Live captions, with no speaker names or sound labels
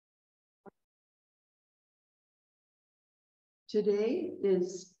Today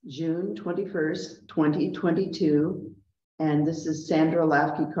is June 21st, 2022, and this is Sandra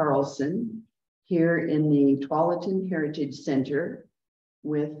Lafky Carlson here in the Tualatin Heritage Center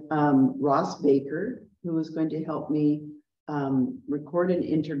with Ross Baker, who is going to help me record an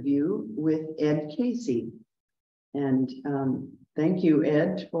interview with Ed Casey. And thank you,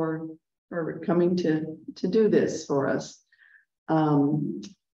 Ed, for coming to do this for us.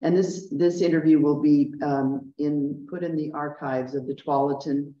 And this interview will be put in the archives of the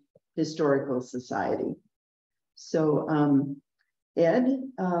Tualatin Historical Society. So, Ed,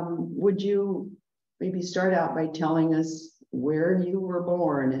 would you maybe start out by telling us where you were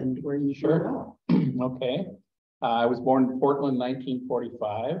born and where you grew up? Okay. I was born in Portland,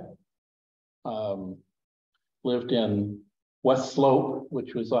 1945. Lived in West Slope,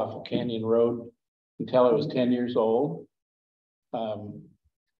 which was off of Canyon Road, until I was 10 years old.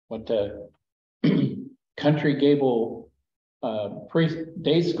 Went to Country Gable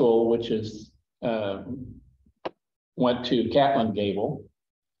day school, which is went to Catlin Gable.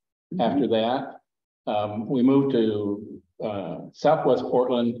 After that, we moved to Southwest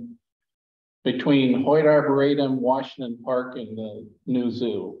Portland between Hoyt Arboretum, Washington Park, and the new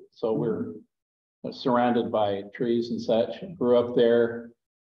zoo. So we're surrounded by trees and such. Grew up there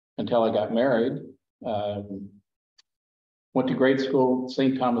until I got married. Went to grade school,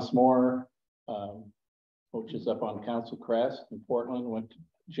 St. Thomas More, which is up on Council Crest in Portland. Went to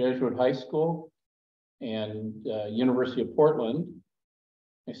Jesuit High School and University of Portland.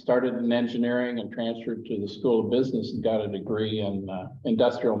 I started in engineering and transferred to the School of Business and got a degree in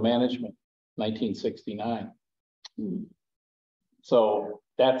industrial management, 1969. So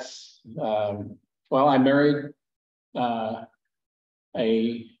that's, well, I married a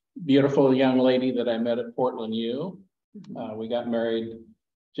beautiful young lady that I met at Portland U. We got married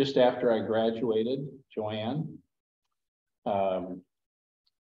just after I graduated, Joanne.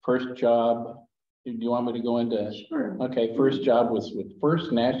 First job, do you want me to go into? Sure. Okay, first job was with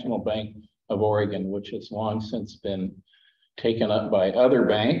First National Bank of Oregon, which has long since been taken up by other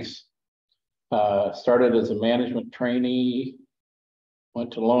banks. Started as a management trainee,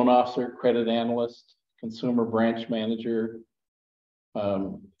 went to loan officer, credit analyst, consumer branch manager.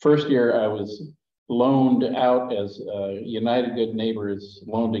 First year I was loaned out as United Good Neighbors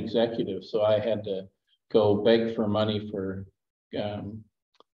loaned executive. So I had to go beg for money for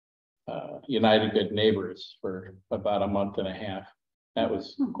United Good Neighbors for about a month and a half. That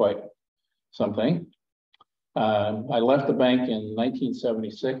was quite something. I left the bank in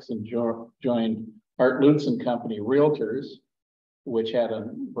 1976 and joined Art Lutz and Company Realtors, which had a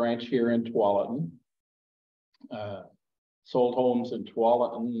branch here in Tualatin. Sold homes in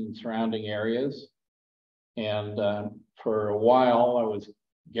Tualatin and surrounding areas. And for a while, I was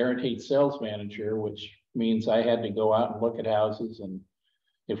guaranteed sales manager, which means I had to go out and look at houses. And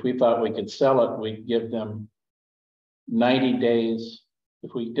if we thought we could sell it, we'd give them 90 days.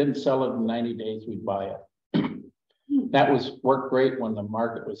 If we didn't sell it in 90 days, we'd buy it. That worked great when the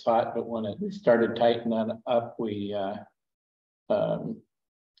market was hot, but when it started tightening up,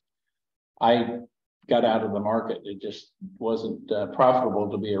 I got out of the market. It just wasn't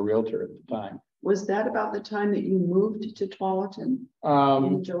profitable to be a realtor at the time. Was that about the time that you moved to Tualatin,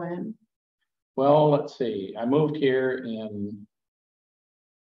 Joanne? Well, let's see. I moved here in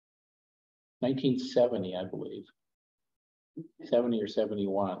 1970, I believe. 70 or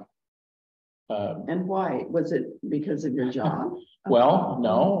 71. And why? Was it because of your job? Well,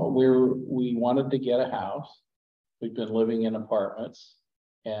 no, we wanted to get a house. We've been living in apartments.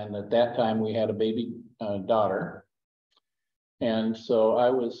 And at that time we had a baby daughter. And so I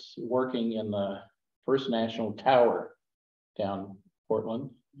was working in the First National Tower down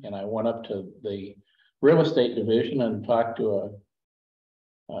Portland. And I went up to the real estate division and talked to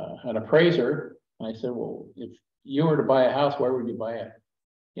an appraiser. And I said, well, if you were to buy a house, where would you buy it?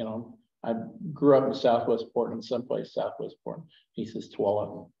 You know, I grew up in Southwest Portland, someplace Southwest Portland. He says,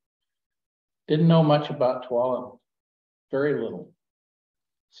 Tualatin. Didn't know much about Tualatin, very little.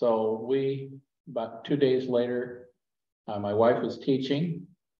 So about 2 days later, my wife was teaching,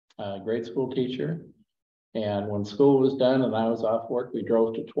 grade school teacher. And when school was done and I was off work, we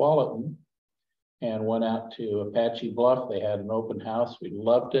drove to Tualatin and went out to Apache Bluff. They had an open house. We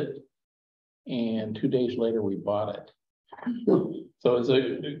loved it. And 2 days later, we bought it. So it was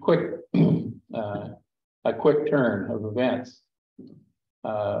a quick turn of events.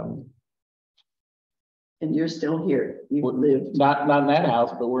 And you're still here. You've lived. Not in that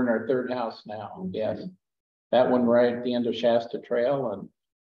house, but we're in our third house now. Yes. That one right at the end of Shasta Trail, and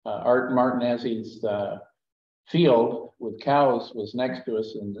Art Martinezzi's field with cows was next to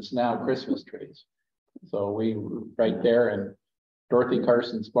us, and it's now Christmas trees. So we were right there, and Dorothy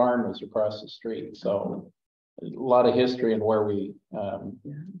Carson's barn was across the street. So a lot of history and where we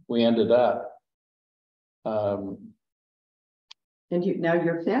ended up. And now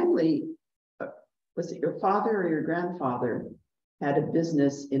your family, was it your father or your grandfather had a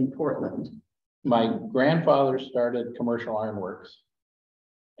business in Portland? My grandfather started Commercial Ironworks,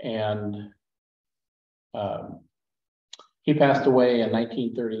 and he passed away in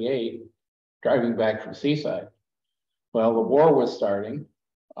 1938, driving back from Seaside. Well, the war was starting,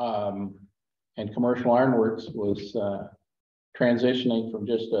 and Commercial Ironworks was transitioning from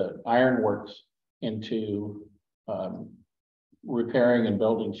just ironworks into repairing and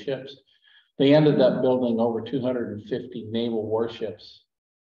building ships. They ended up building over 250 naval warships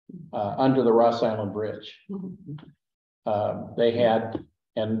under the Ross Island Bridge. They had,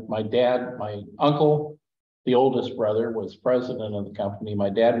 and my uncle, the oldest brother, was president of the company. My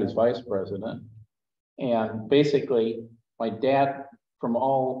dad was vice president. And basically, my dad, from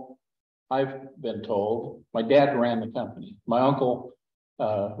all I've been told, my dad ran the company. My uncle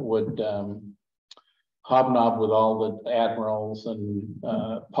would hobnob with all the admirals and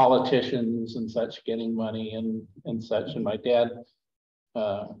politicians and such, getting money and such. And my dad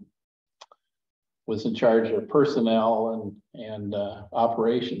was in charge of personnel and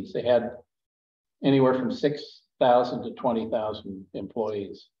operations. They had anywhere from 6,000 to 20,000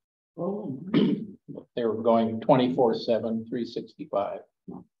 employees. Oh. They were going 24/7, 365,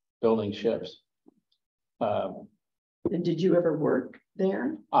 building ships. And did you ever work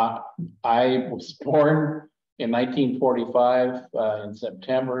there? I was born in 1945 in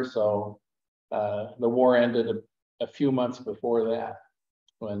September, so the war ended a few months before that,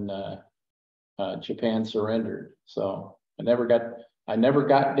 when Japan surrendered. So I never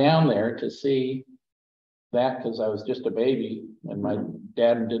got down there to see that because I was just a baby, and my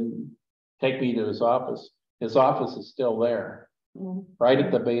dad didn't take me to his office. His office is still there, right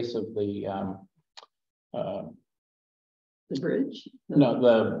at the base of the bridge?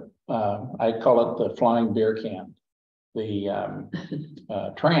 No, I call it the flying beer can. The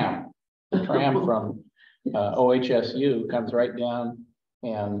tram. The tram from OHSU comes right down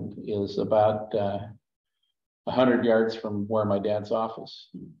and is about 100 yards from where my dad's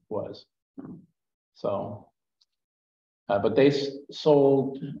office was. So, but they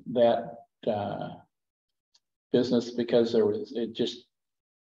sold that business because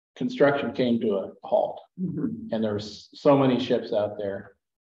construction came to a halt, and there was so many ships out there.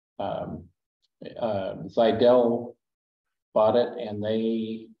 Zidell bought it, and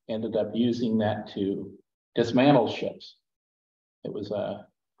they ended up using that to dismantle ships. It was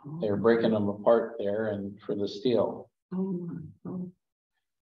they were breaking them apart there, and for the steel.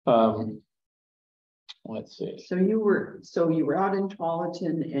 Let's see. So you were out in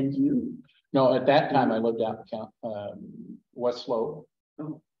Tualatin, and you? No, at that time I lived out in West Slope.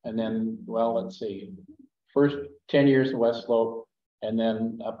 And then, well, let's see, first 10 years in West Slope, and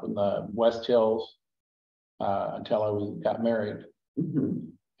then up in the West Hills until I got married.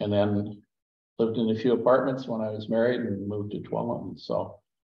 And then lived in a few apartments when I was married and moved to Tualatin. So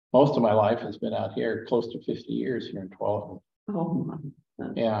most of my life has been out here, close to 50 years here in Tualatin. Oh,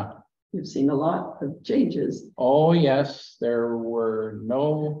 yeah. You've seen a lot of changes. Oh, yes, there were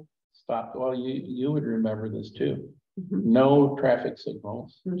no stop. Well, you would remember this too. No traffic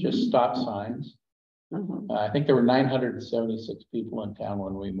signals, just stop signs. I think there were 976 people in town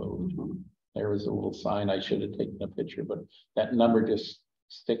when we moved. There was a little sign. I should have taken a picture, but that number just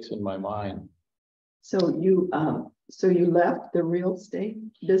sticks in my mind. So you left the real estate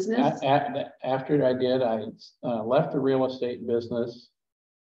business? After I did, I left the real estate business,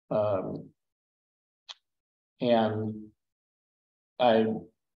 and I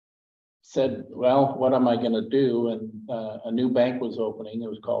said, well, what am I going to do? And a new bank was opening. It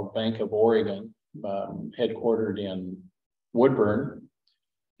was called Bank of Oregon, headquartered in Woodburn.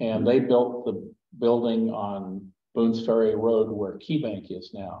 And they built the building on Boones Ferry Rd where Key Bank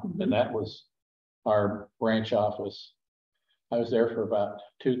is now. And that was our branch office. I was there for about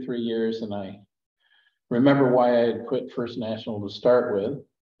 2-3 years, and I remember why I had quit First National to start with.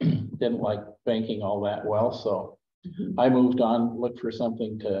 Didn't like banking all that well, so I moved on, looked for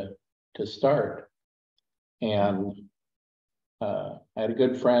something to start. And I had a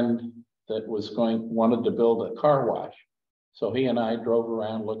good friend that wanted to build a car wash. So he and I drove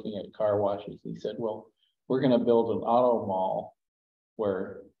around looking at car washes. He said, well, we're going to build an auto mall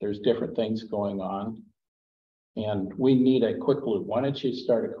where there's different things going on, and we need a quick lube. Why don't you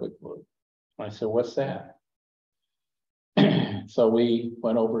start a quick lube? And I said, what's that? So we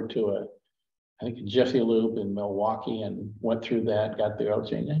went over to I think a Jiffy Lube in Milwaukee, and went through that, got the oil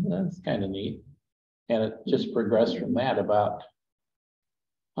change. That's kind of neat. And it just progressed from that. About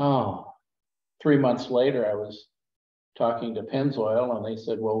Oh, 3 months later, I was talking to Pennzoil and they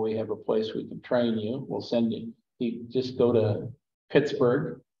said, well, we have a place we can train you. We'll send you. You just go to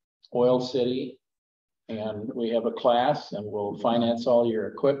Pittsburgh, Oil City, and we have a class and we'll finance all your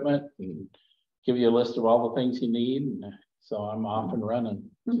equipment and give you a list of all the things you need. And so I'm off and running.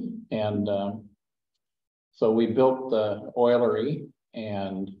 And so we built the oilery,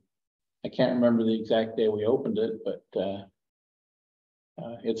 and I can't remember the exact day we opened it, but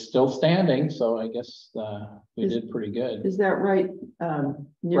it's still standing. So I guess we did pretty good. Is that right?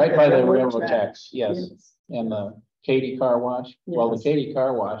 Right by the railroad tracks, yes. And the Katy Car Wash. Yes. Well, the Katy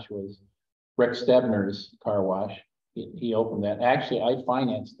Car Wash was Rick Stebner's car wash. He opened that. Actually, I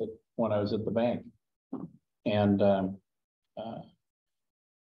financed it when I was at the bank. And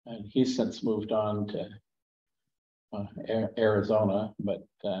he's since moved on to Arizona, but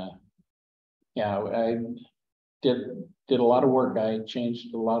yeah, I did a lot of work. I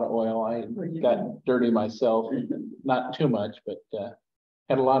changed a lot of oil. I got dirty myself, not too much, but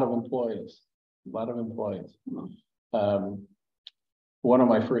had a lot of employees. One of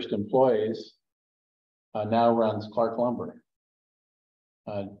my first employees now runs Clark Lumber.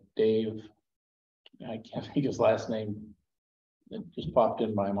 Dave, I can't think his last name. It just popped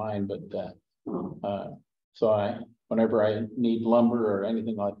in my mind, but so whenever I need lumber or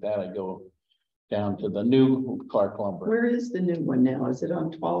anything like that, I go down to the new Clark Lumber. Where is the new one now? Is it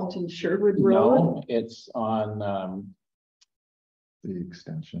on Tualatin Sherwood Road? No, it's on the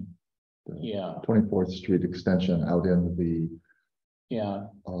extension. Yeah, 24th Street extension out in the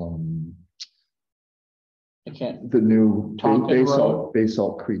I can't. The new Tonkin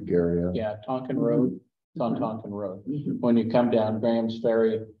Basalt Creek area. Yeah, Tonkin Road. It's on Tonkin Road. When you come down Graham's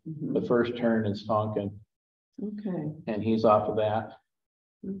Ferry, the first turn is Tonkin. Okay. And he's off of that.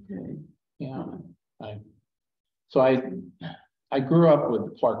 Okay. Yeah. I grew up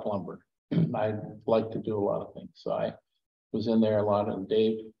with Clark Lumber. I like to do a lot of things. So I was in there a lot, and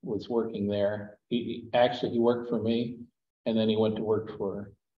Dave was working there. He actually worked for me, and then he went to work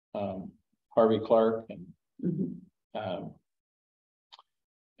for Harvey Clark, and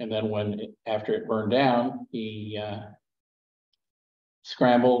then after it burned down, he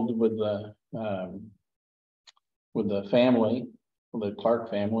scrambled with the family, the Clark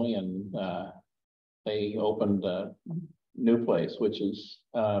family, and they opened a new place, which is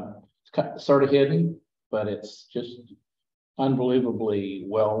sort of hidden, but it's just unbelievably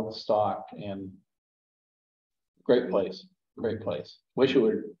well stocked and great place. Wish it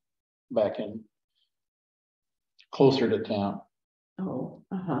were back in closer to town. Oh,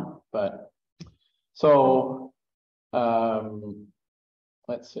 But so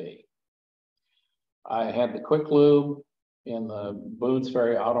let's see. I had the Quick Lube in the Boones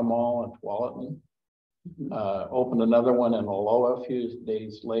Ferry Auto Mall in Tualatin. Opened another one in Aloha a few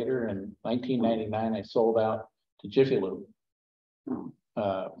days later. In 1999, I sold out to Jiffy Lube.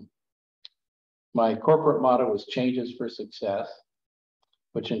 My corporate motto was changes for success,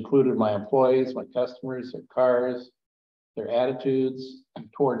 which included my employees, my customers, their cars, their attitudes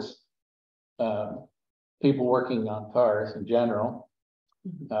towards people working on cars in general.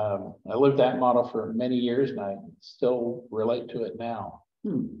 I lived that model for many years, and I still relate to it now.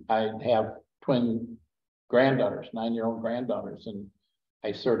 I have twin granddaughters, 9-year-old granddaughters, and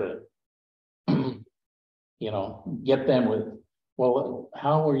I sort of, get them with, well,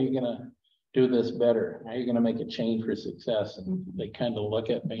 how are you going to do this better? How are you going to make a change for success? And they kind of look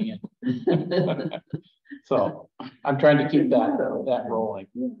at me, and so I'm trying to keep that rolling.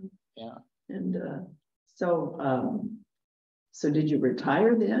 Yeah. And so did you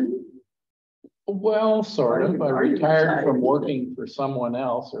retire then? Well, sort of. I retired from working for someone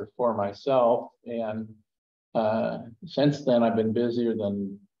else or for myself, and since then I've been busier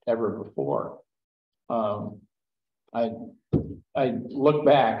than ever before. I look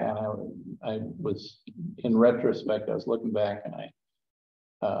back, and I was, in retrospect, I was looking back, and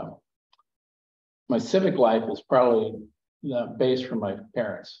my civic life is probably based from my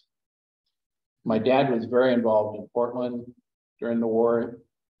parents. My dad was very involved in Portland during the war.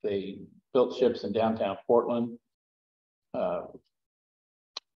 They built ships in downtown Portland.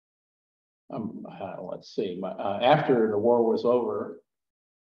 Let's see, after the war was over,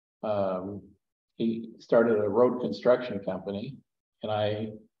 he started a road construction company,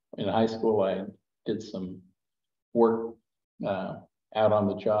 and in high school, I did some work out on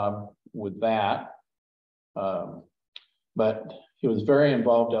the job with that. But he was very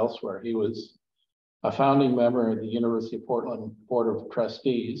involved elsewhere. He was a founding member of the University of Portland Board of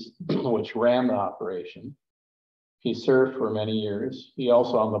Trustees, which ran the operation. He served for many years. He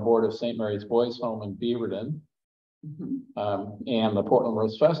also on the board of St. Mary's Boys Home in Beaverton. and the Portland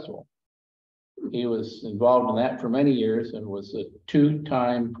Rose Festival. He was involved in that for many years and was a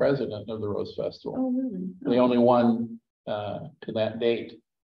two-time president of the Rose Festival. Oh, really? The only one to that date.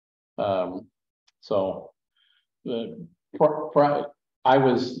 I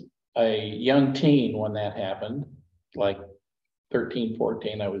was a young teen when that happened, like 13,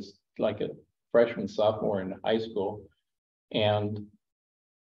 14. I was like a freshman, sophomore in high school. And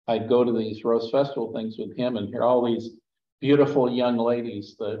I'd go to these Rose Festival things with him and hear all these beautiful young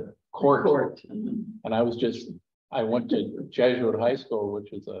ladies, the court. And I went to Jesuit High School, which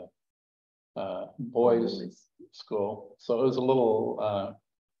was a boys school. So it was a little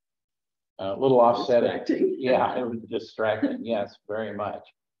offsetting. Distracting. Yeah, it was distracting. Yes, very much.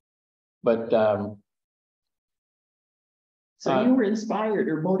 But so you were inspired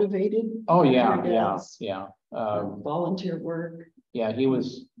or motivated? Oh by yeah, your yeah, dad's, yeah. volunteer work. Yeah, he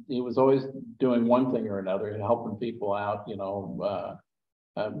was always doing one thing or another, helping people out. You know,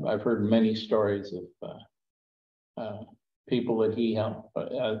 I've heard many stories of people that he helped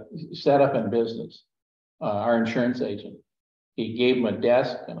set up in business. Our insurance agent, he gave him a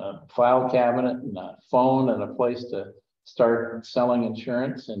desk and a file cabinet and a phone and a place to start selling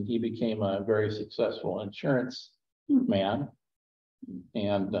insurance, and he became a very successful insurance man.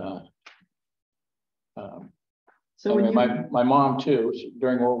 And So anyway, my mom too,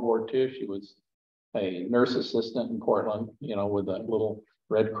 during World War II, she was a nurse assistant in Portland, you know, with a little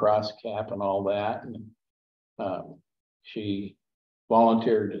Red Cross cap and all that. And she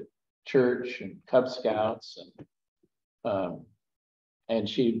volunteered at church and Cub Scouts, and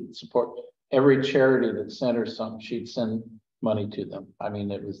she'd support every charity that sent her something, she'd send money to them. I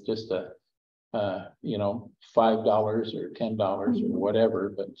mean, it was just you know, $5 or $10 or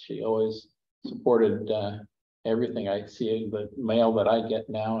whatever, but she always supported everything. I see the mail that I get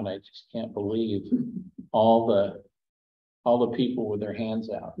now, and I just can't believe all the people with their hands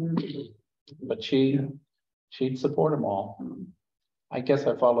out. But she'd support them all. I guess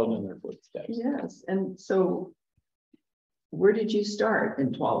I followed in their footsteps. Yes, and so where did you start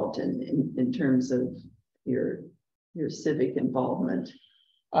in Tualatin in terms of your civic involvement?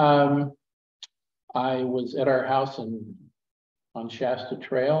 I was at our house on Shasta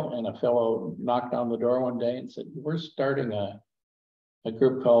Trail, and a fellow knocked on the door one day and said, "We're starting a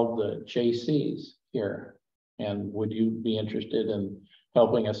group called the Jaycees here, and would you be interested in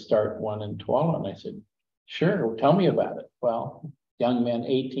helping us start one in Tualatin?" And I said, "Sure, well, tell me about it." Well, young men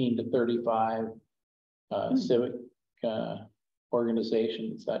 18 to 35, civic organization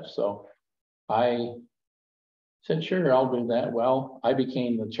and such. So I said, "Sure, I'll do that." Well, I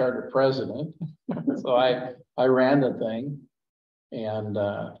became the charter president. So I ran the thing, and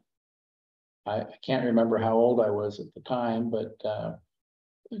I can't remember how old I was at the time, but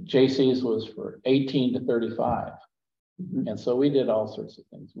Jaycees was for 18 to 35. And so we did all sorts of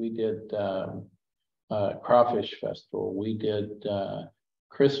things. We did crawfish festival. We did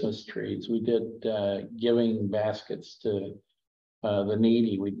Christmas trees. We did giving baskets to the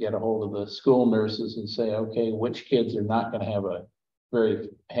needy. We'd get a hold of the school nurses and say, okay, which kids are not going to have a very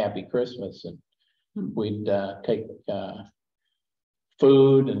happy Christmas? And we'd take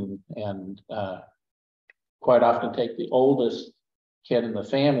food and quite often take the oldest kid in the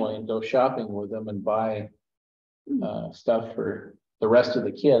family and go shopping with them and buy stuff for the rest of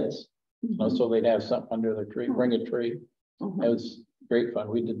the kids, you know, so they'd have something under their tree, bring a tree. It was great fun.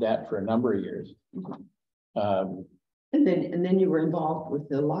 We did that for a number of years. And then you were involved with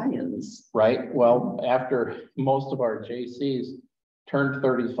the Lions. Right. Well, after most of our Jaycees turned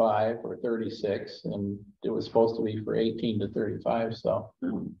 35 or 36, and it was supposed to be for 18 to 35. So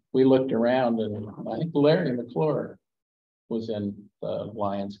we looked around, and I think Larry McClure was in the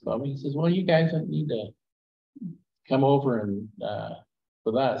Lions Club. He says, "Well, you guys need to come over and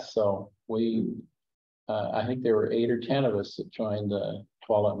with us." So we, I think there were 8 or 10 of us that joined the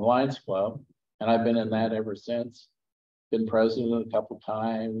Tualatin Lions Club, and I've been in that ever since. Been president a couple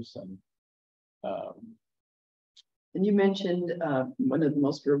times, and you mentioned one of the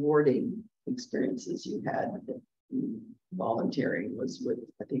most rewarding experiences you had volunteering was with,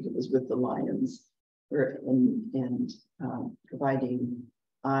 I think it was with the Lions, and providing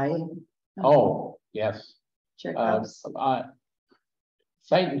oh yes, checkups.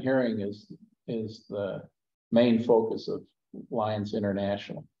 Sight and hearing is the main focus of Lions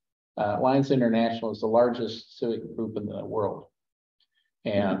International. Lions International is the largest civic group in the world,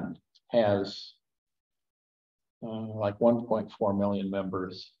 and has like 1.4 million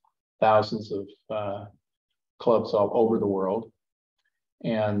members, thousands of clubs all over the world.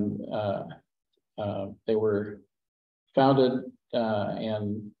 And they were founded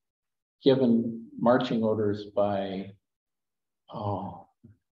and given marching orders by, oh,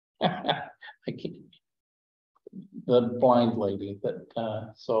 I can't, the blind lady that,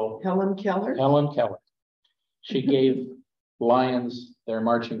 so Helen Keller? Helen Keller. She gave Lions their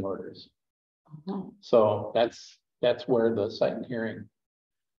marching orders. So that's where the sight and hearing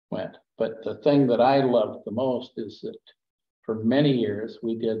went. But the thing that I loved the most is that for many years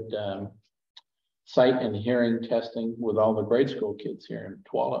we did sight and hearing testing with all the grade school kids here in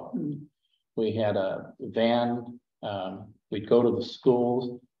Tualatin. We had a van. We'd go to the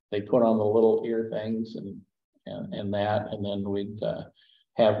schools. They put on the little ear things and that, and then we'd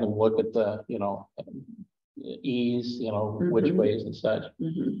have them look at the, you know, ease, you know, which ways and such.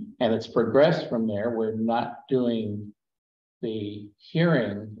 And it's progressed from there. We're not doing the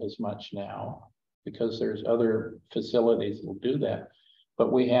hearing as much now because there's other facilities that will do that.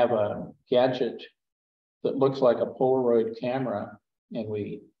 But we have a gadget that looks like a Polaroid camera, and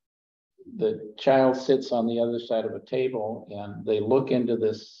the child sits on the other side of a table and they look into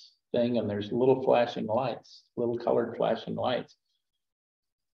this thing, and there's little flashing lights, little colored flashing lights.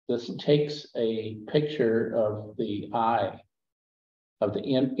 This takes a picture of the eye, of the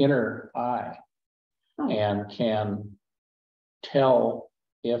inner eye, and can tell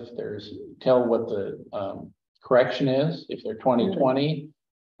what the correction is. If they're 20/20,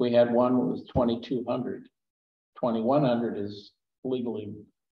 we had one that was 2200. 2100 is legally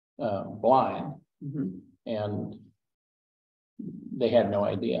blind, and they had no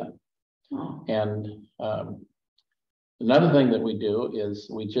idea. And another thing that we do is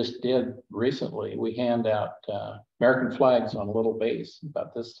we just did recently, we hand out American flags on a little base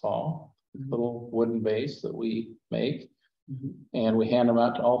about this tall, little wooden base that we make, and we hand them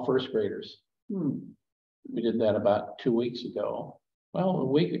out to all first graders. We did that about 2 weeks ago. Well, a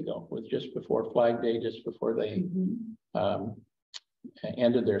week ago, was just before Flag Day, just before they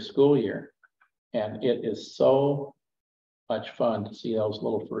ended their school year. And it is so much fun to see those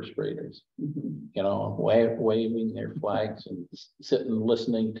little first graders, you know, waving their flags and sitting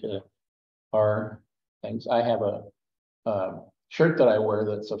listening to our things. I have a shirt that I wear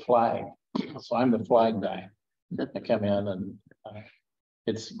that's a flag, so I'm the flag guy. I come in and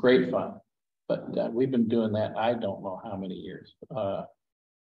it's great fun. But we've been doing that, I don't know how many years.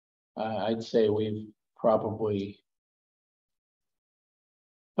 I'd say we've probably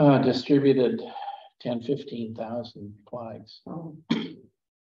distributed 10, 15,000 flags.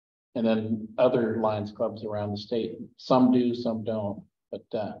 And then other Lions clubs around the state, some do, some don't. But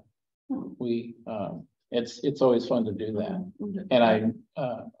it's always fun to do that. And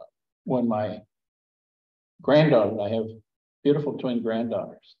when my granddaughter, I have beautiful twin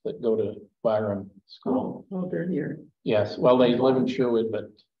granddaughters that go to Byram School. Oh, they're here. Yes, well, they live in Sherwood, but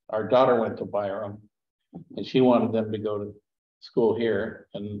our daughter went to Byram, and she wanted them to go to school here,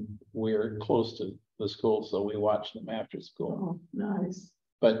 and we're close to the school, so we watch them after school. Oh, nice.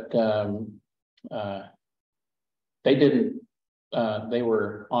 But they didnwe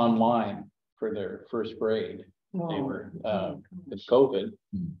were online for their first grade. They were with COVID,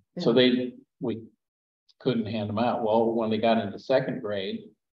 so we couldn't hand them out. Well, when they got into second grade,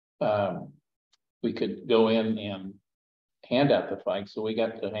 we could go in and hand out the flags. So we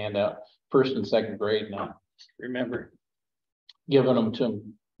got to hand out first and second grade. Now, remember giving them to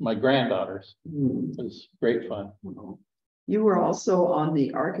my granddaughters. It was great fun. You were also on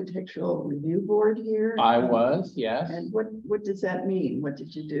the architectural review board here? I was, yes. And what does that mean? What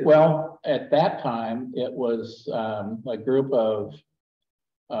did you do? Well, at that time, it was a group of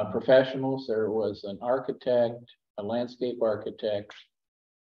professionals. There was an architect, a landscape architect,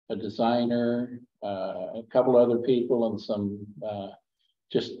 a designer, a couple other people, and some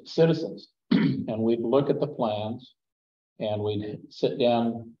just citizens. And we'd look at the plans, and we'd sit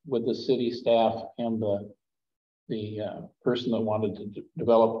down with the city staff and the person that wanted to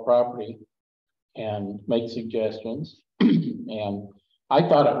develop the property and make suggestions. And I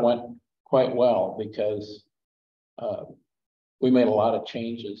thought it went quite well because we made a lot of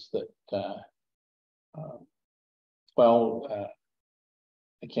changes that,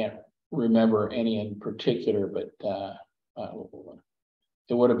 I can't remember any in particular, but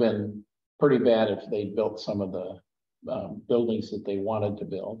it would have been pretty bad if they built some of the buildings that they wanted to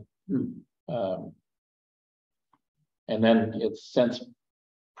build. And then it's since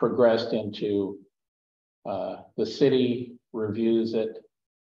progressed into the city reviews it.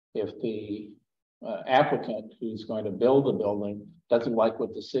 If the applicant who's going to build a building doesn't like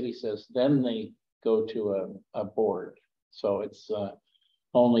what the city says, then they go to a board. So it's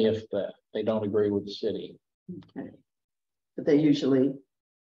only if they don't agree with the city. Okay. But they usually.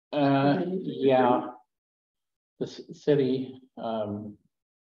 Yeah, the city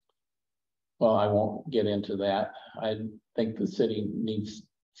well, I won't get into that. I think the city needs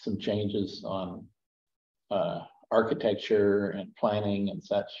some changes on architecture and planning and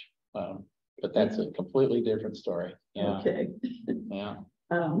such. But that's a completely different story. Yeah. Okay. Yeah.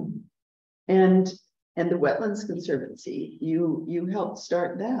 And the Wetlands Conservancy, you helped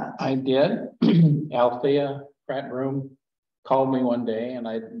start that. I did. Althea Pratt Room called me one day, and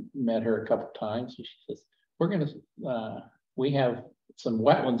I met her a couple times. And she says, "We're gonna, we have some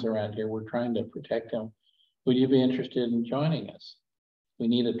wetlands around here. We're trying to protect them. Would you be interested in joining us? We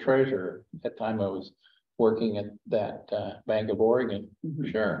need a treasurer." At that time, I was working at that Bank of Oregon.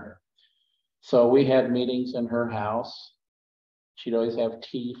 Sure. So we had meetings in her house. She'd always have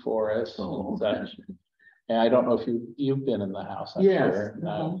tea for us and such. And I don't know if you've been in the house. I'm sure.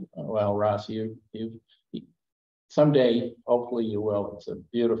 Well, Ross, you someday, hopefully you will. It's a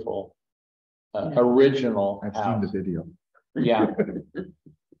beautiful original I've house. seen the video. Yeah.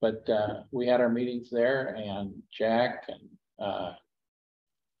 But we had our meetings there, and Jack and a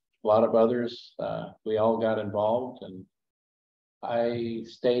lot of others, we all got involved, and I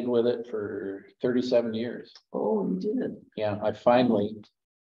stayed with it for 37 years. Oh, you did? Yeah, I finally,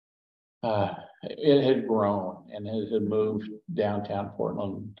 it had grown, and it had moved downtown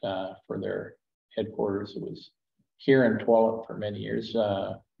Portland for their headquarters. It was here in Tualatin for many years.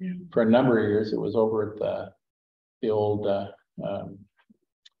 For a number of years, it was over at the old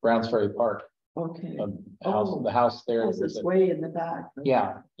Boones Ferry Park. Okay. The house there. Was this way in the back?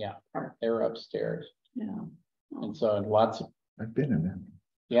 Yeah, yeah. They were upstairs. Yeah. And so lots of. I've been in it.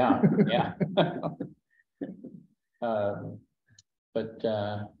 Yeah, yeah. But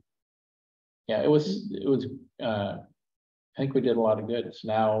yeah, it was. I think we did a lot of good. It's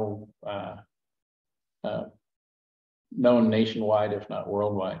now known nationwide, if not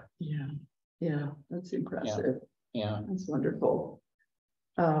worldwide. Yeah, yeah, that's impressive. Yeah, that's wonderful.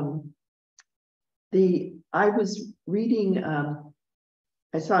 I was reading.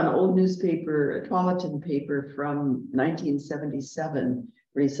 I saw an old newspaper, a Tualatin paper from 1977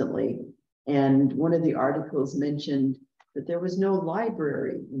 recently, and one of the articles mentioned that there was no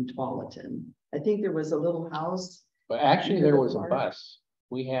library in Tualatin. I think there was a little house. But actually there was a bus.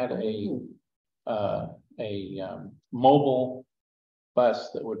 We had a mobile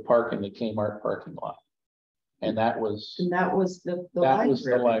bus that would park in the Kmart parking lot. And that was the library. Was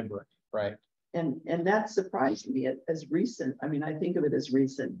the library, right. And that surprised me as recent. I mean, I think of it as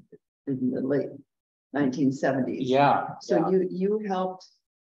recent in the late 1970s. Yeah. So you helped.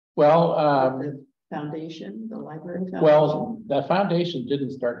 Well, the foundation, the library foundation. Well, the foundation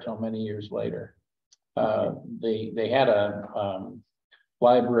didn't start till many years later. They had a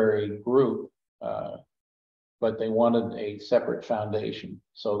library group, but they wanted a separate foundation.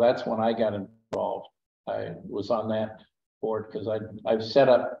 So that's when I got involved. I was on that board because I've set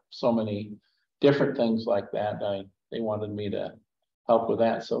up so many different things like that. They wanted me to help with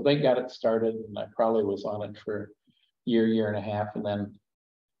that. So they got it started, and I probably was on it for a year and a half. And then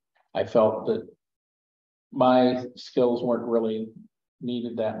I felt that my skills weren't really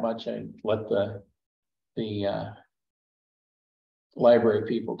needed that much. I let the library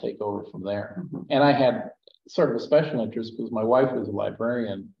people take over from there. And I had sort of a special interest because my wife was a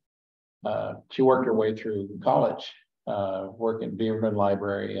librarian. She worked her way through college, worked in Beaverton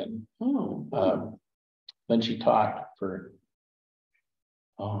Library, and then she taught for,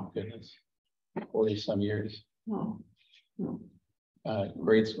 oh goodness, 40 some years,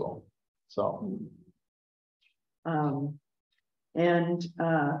 grade school. So, and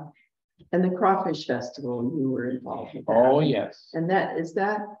the Crawfish Festival, you were involved with that. Oh yes. And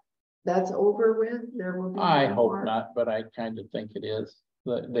that's over with? There will be. I hope not, but I kind of think it is.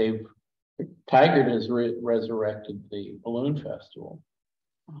 Tigard has resurrected the balloon festival.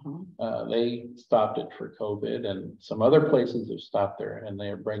 They stopped it for COVID, and some other places have stopped there, and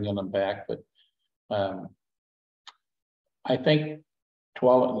they're bringing them back. But I think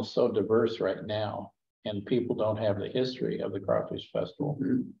Tualatin is so diverse right now, and people don't have the history of the Crawfish Festival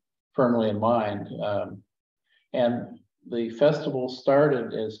firmly in mind. And the festival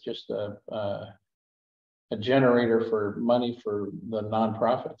started as just a generator for money for the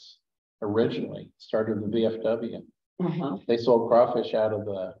nonprofits. Originally started the VFW. They sold crawfish out of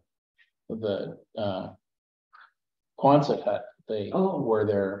the Quonset hut. They were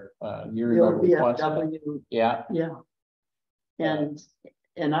there. You remember VFW? Yeah. And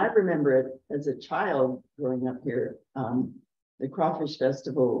I remember it as a child growing up here. The Crawfish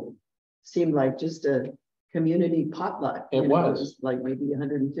Festival seemed like just a community potluck. It was like maybe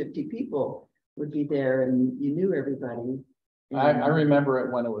 150 people would be there, and you knew everybody. I remember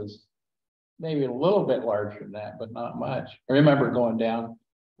it when it was maybe a little bit larger than that, but not much. I remember going down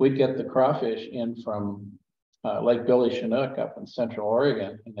we'd get the crawfish in from Lake Billy Chinook up in Central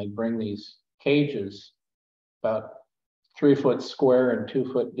Oregon, and they'd bring these cages about 3 foot square and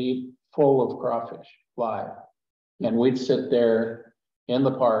 2 foot deep, full of crawfish live. And we'd sit there in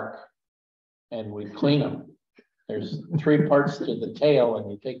the park and we'd clean them. There's 3 parts to the tail,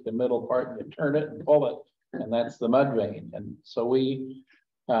 and you take the middle part and you turn it and pull it, and that's the mud vein. And so we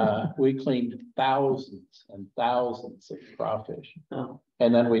cleaned thousands and thousands of crawfish. Oh.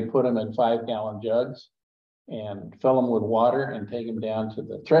 And then we put them in 5-gallon jugs and fill them with water and take them down to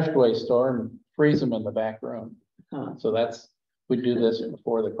the thriftway store and freeze them in the back room. Huh. So we do this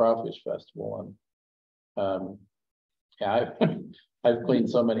before the crawfish festival. And yeah, I've cleaned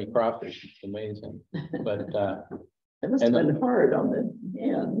so many crawfish, it's amazing. But it must have been hard on the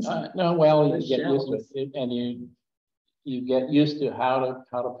hands. no, well, you The get used to shells. it, and you get used to how to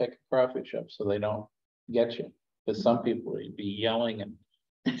pick a crawfish up so they don't get you. Because some people would be yelling and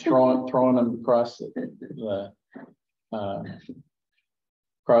throwing them across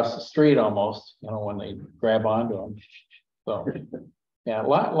the street almost, you know, when they grab onto them. So yeah,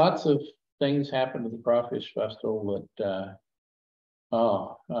 lots of things happen to the crawfish festival that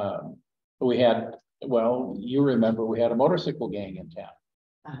we had. Well, you remember we had a motorcycle gang in town,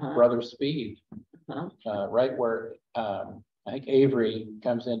 Brother Speed, right where I think Avery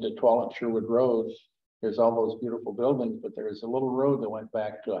comes into Tualatin Sherwood Road. There's all those beautiful buildings, but there's a little road that went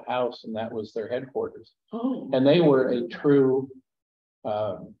back to a house, and that was their headquarters. Oh. And they were a true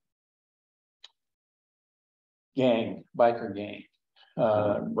biker gang,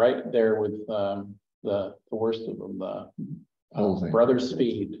 right there with the worst of them. Brother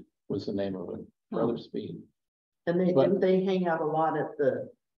Speed was the name of it. Brother Speed. And didn't they hang out a lot at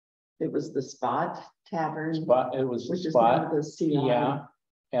it was the Spot Tavern? It was the which Spot. Is the CI. Yeah.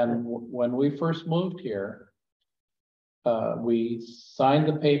 And when we first moved here, we signed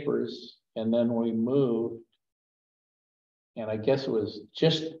the papers, and then we moved. And I guess it was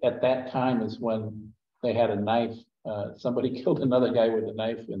just at that time is when they had a knife. Somebody killed another guy with a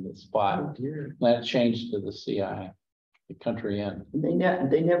knife in the Spot. Oh, dear. That changed to the CI, the Country Inn.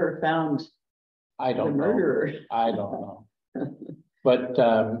 They never found I don't the know. murderer. I don't know. But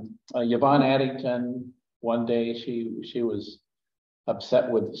Yvonne Addington, one day she was upset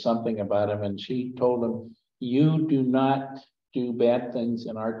with something about him, and she told him, "You do not do bad things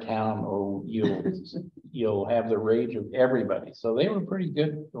in our town, or you'll have the rage of everybody." So they were pretty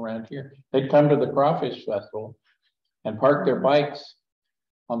good around here. They'd come to the crawfish festival and park their bikes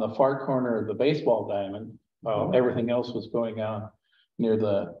on the far corner of the baseball diamond while everything else was going on near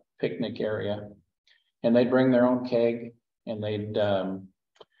the picnic area. And they'd bring their own keg, and they'd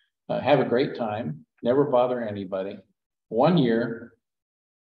have a great time, never bother anybody. One year,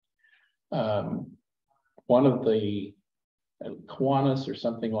 one of the Kiwanis or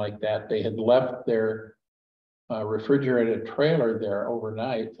something like that, they had left their refrigerated trailer there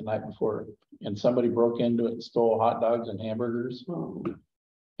overnight the night before, and somebody broke into it and stole hot dogs and hamburgers. Oh.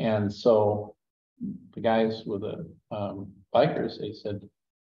 And so the guys with the bikers, they said,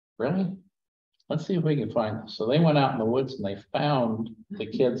 "Really? Let's see if we can find this." So they went out in the woods and they found the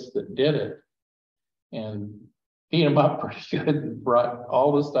kids that did it and beat them up pretty good, and brought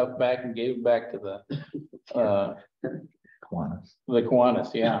all the stuff back and gave it back to the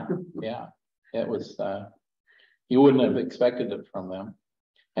Kiwanis. Yeah, yeah. It was you wouldn't have expected it from them.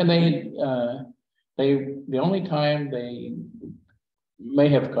 And the only time they may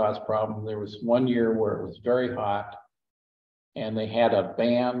have caused problems, there was one year where it was very hot, and they had a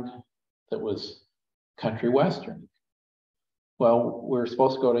band that was country western. Well, we were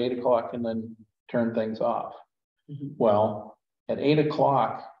supposed to go to 8 o'clock and then turn things off. Well, at 8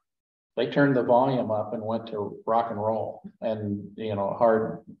 o'clock, they turned the volume up and went to rock and roll and, you know,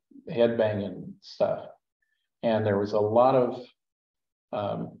 hard headbanging stuff. And there was a lot of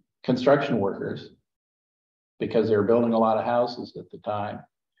construction workers, because they were building a lot of houses at the time.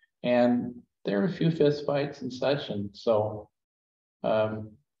 And there were a few fist fights and such. And so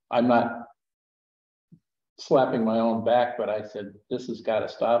I'm not slapping my own back, but I said, "This has got to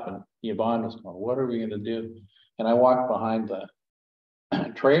stop." And Yvonne was going, "What are we going to do?" And I walked behind the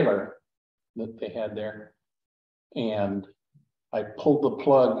trailer that they had there, and I pulled the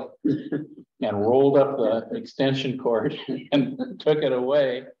plug and rolled up the extension cord and took it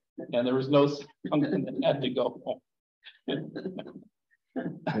away, and there was no sound, and it had to go home.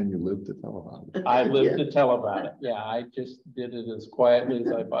 And you lived to tell about it. I lived to tell about it. Yeah, I just did it as quietly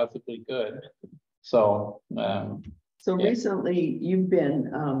as I possibly could. So Recently you've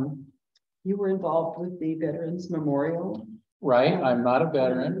been you were involved with the Veterans Memorial. right, I'm not a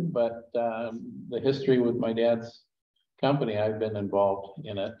veteran, but the history with my dad's company, I've been involved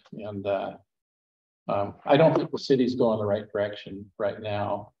in it, and I don't think the city's going the right direction right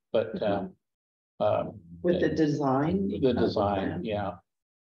now, but with the design. the design, yeah.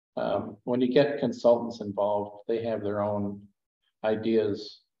 When you get consultants involved, they have their own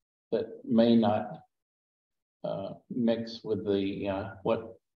ideas that may not mix with the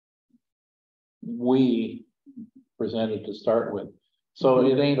what we presented to start with. So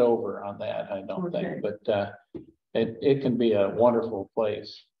it ain't over on that, I don't think, but it can be a wonderful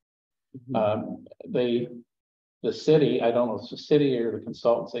place. The city, I don't know if it's the city or the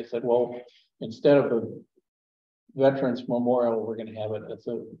consultants, they said, well, instead of a Veterans Memorial, we're going to have it as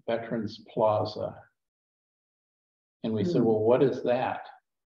a Veterans Plaza. And we said, well, what is that?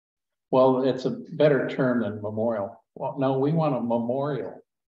 Well, it's a better term than memorial. Well, no, we want a memorial.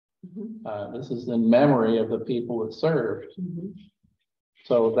 This is in memory of the people that served.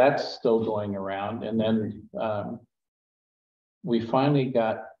 So that's still going around. And then we finally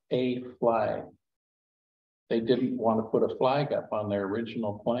got a flag. They didn't want to put a flag up on their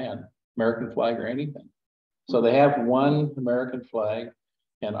original plan, American flag or anything. So they have one American flag.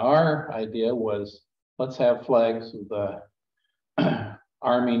 And our idea was, let's have flags of the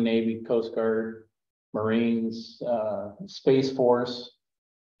Army, Navy, Coast Guard, Marines, Space Force,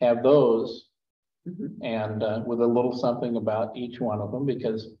 have those. And with a little something about each one of them,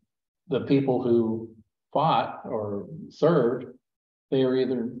 because the people who fought or served, they are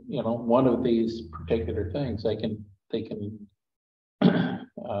either, you know, one of these particular things. They can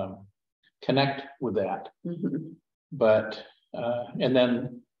connect with that. But and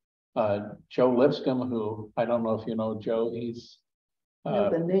then Joe Lipscomb, who I don't know if you know Joe, he's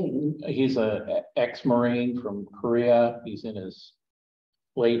the name. He's a ex-Marine from Korea. He's in his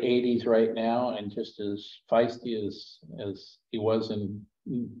late 80s right now, and just as feisty as he was in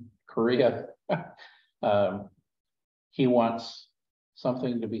Korea. He wants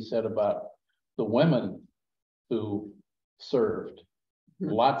something to be said about the women who served.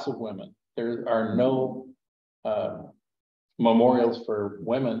 Lots of women. There are no memorials for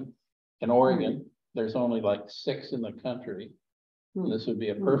women in Oregon. There's only like 6 in the country. This would be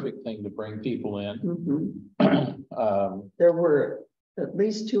a perfect thing to bring people in. There were at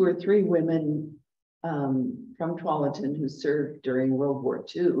least 2 or 3 women from Tualatin who served during World War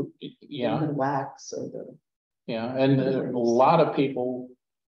II. Yeah. In the wax or the. Yeah, and a lot of people,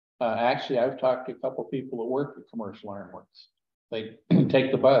 actually, I've talked to a couple of people that work at Commercial Ironworks. They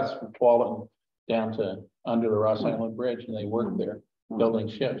take the bus from Tualatin down to under the Ross Island Bridge, and they work there building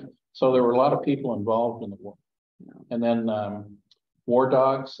ships. So there were a lot of people involved in the war. And then War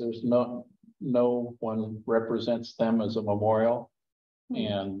Dogs, there's no one represents them as a memorial.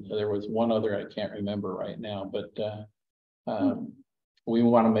 And there was one other I can't remember right now, but we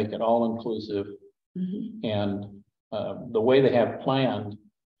want to make it all inclusive. And the way they have planned,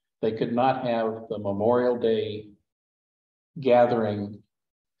 they could not have the Memorial Day gathering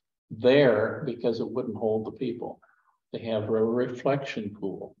there because it wouldn't hold the people. They have a reflection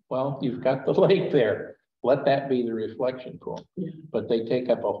pool. Well, you've got the lake there. Let that be the reflection pool. But they take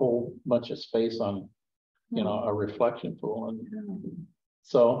up a whole bunch of space on, you know, a reflection pool. And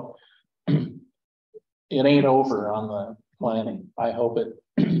so it ain't over on the planning. I hope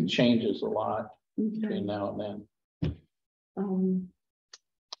it changes a lot between now and then.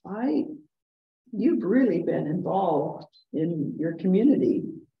 You've really been involved in your community.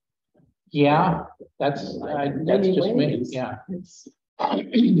 Yeah, that's just ways. me. Yeah. It's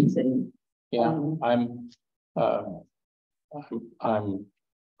amazing. Yeah, I'm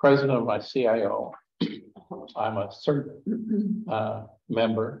president of my CIO. I'm a CERT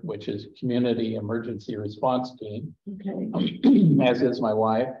member, which is Community Emergency Response Team. As is my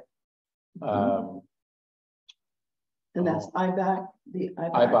wife. And that's IBAC, the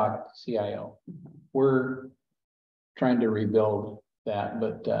IBAC CIO. We're trying to rebuild that,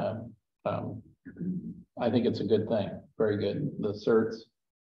 but I think it's a good thing. Very good. The certs.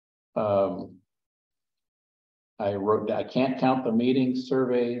 I can't count the meetings,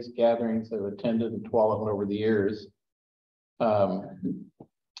 surveys, gatherings I've attended in Tualatin over the years.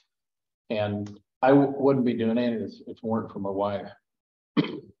 And I wouldn't be doing any of this if it weren't for my wife.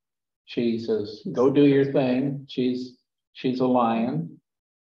 She says, go do your thing. She's a lion.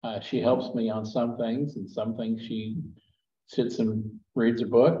 She helps me on some things, and some things she sits and reads a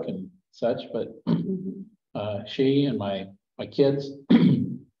book and such, but she and my kids,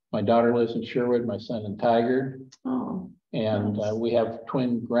 my daughter lives in Sherwood, my son in Tigard. And we have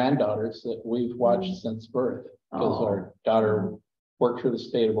twin granddaughters that we've watched since birth, because our daughter worked for the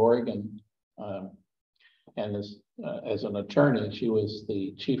state of Oregon, and as an attorney, she was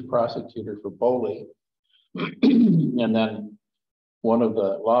the chief prosecutor for Boley And then one of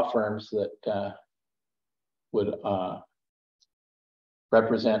the law firms that would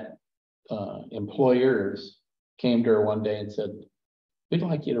represent employers came to her one day and said, "We'd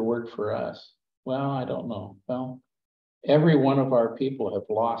like you to work for us." Well, I don't know. Well, every one of our people have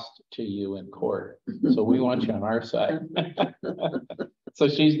lost to you in court, so we want you on our side. So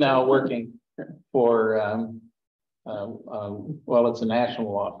she's now working for, well, it's a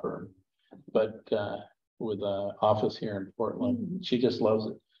national law firm, but with an office here in Portland. She just loves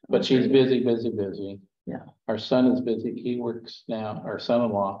it, but she's busy. Yeah. Our son is busy. He works now, our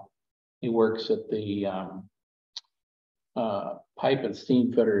son-in-law, he works at the pipe and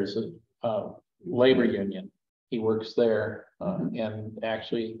steam fitters labor union. He works there and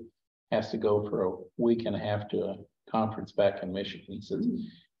actually has to go for a week and a half to a conference back in Michigan. He says,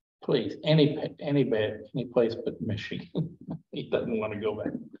 "Please, any place but Michigan." He doesn't want to go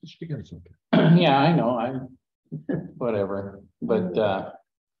back. Yeah, I know. Whatever. But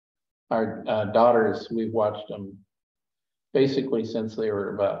our daughters, we've watched them basically since they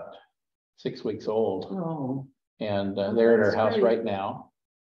were about 6 weeks old. Oh. And they're at our house great. right now.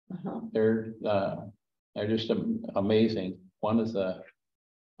 They're just amazing. One is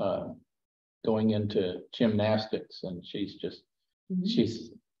going into gymnastics, and she's just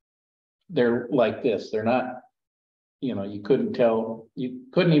they're like this. They're not, you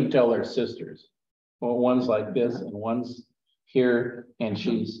couldn't even tell they're sisters. Well, one's like this and one's here, and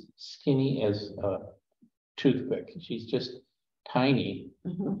she's skinny as a toothpick. She's just tiny,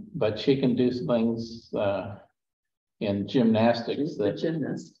 but she can do things in gymnastics. She's the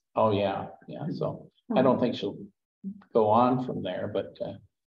gymnast. Oh yeah. So I don't think she'll go on from there, but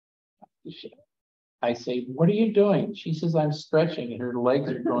I say, "What are you doing?" She says, "I'm stretching," and her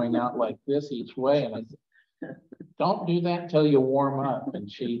legs are going out like this each way. And I said, "Don't do that until you warm up." And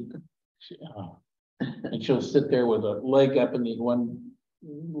and she'll sit there with a leg up in the one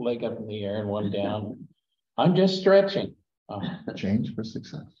leg up in the air and one down. "I'm just stretching." Change for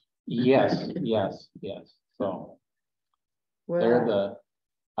success. Yes. So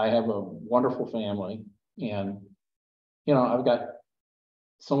I have a wonderful family, and I've got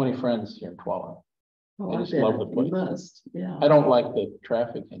so many friends here in Tualatin. I just love the place. Yeah. I don't like the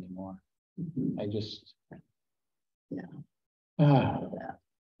traffic anymore. I just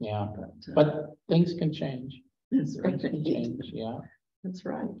but things can change. That's right. Things can change. Yeah, that's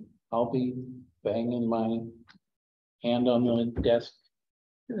right. I'll be banging my hand on the desk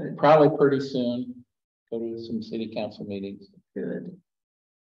Good. probably pretty soon. Go to some city council meetings. Good.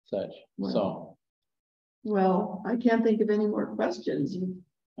 Such. Well, I can't think of any more questions.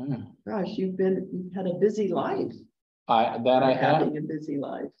 Gosh, you've had a busy life. I have having a busy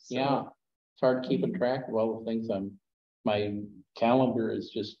life. So. Yeah, it's hard keeping track of all the things my calendar is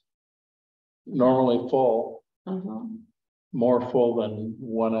just normally full, more full than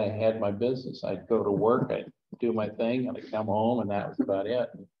when I had my business. I'd go to work, I'd do my thing, and I'd come home, and that was about it.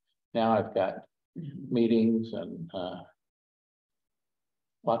 And now I've got meetings and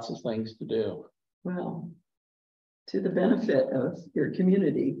lots of things to do. Well, to the benefit of your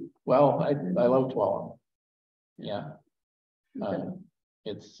community. Well, I love Tualatin. Yeah.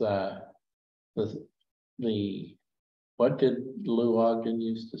 It's the what did Lou Ogden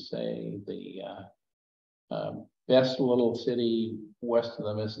used to say? The best little city west of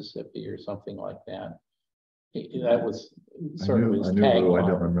the Mississippi, or something like that. That was sort of his tagline. I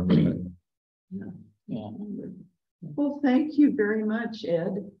don't remember that. Yeah. Well, thank you very much,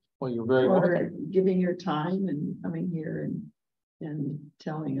 Ed. Well, you're very welcome. Giving your time and coming here and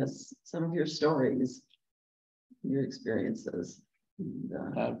telling us some of your stories, your experiences.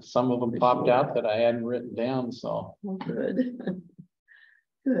 And, some of them popped out that I hadn't written down, so. Well, good.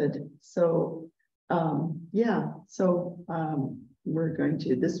 Good. So, we're going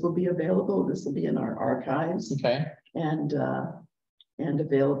to, this will be available. This will be in our archives. Okay. And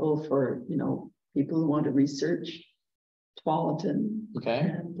available for, people who want to research Tualatin.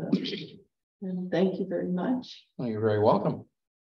 Okay. And thank you very much. Well, you're very welcome.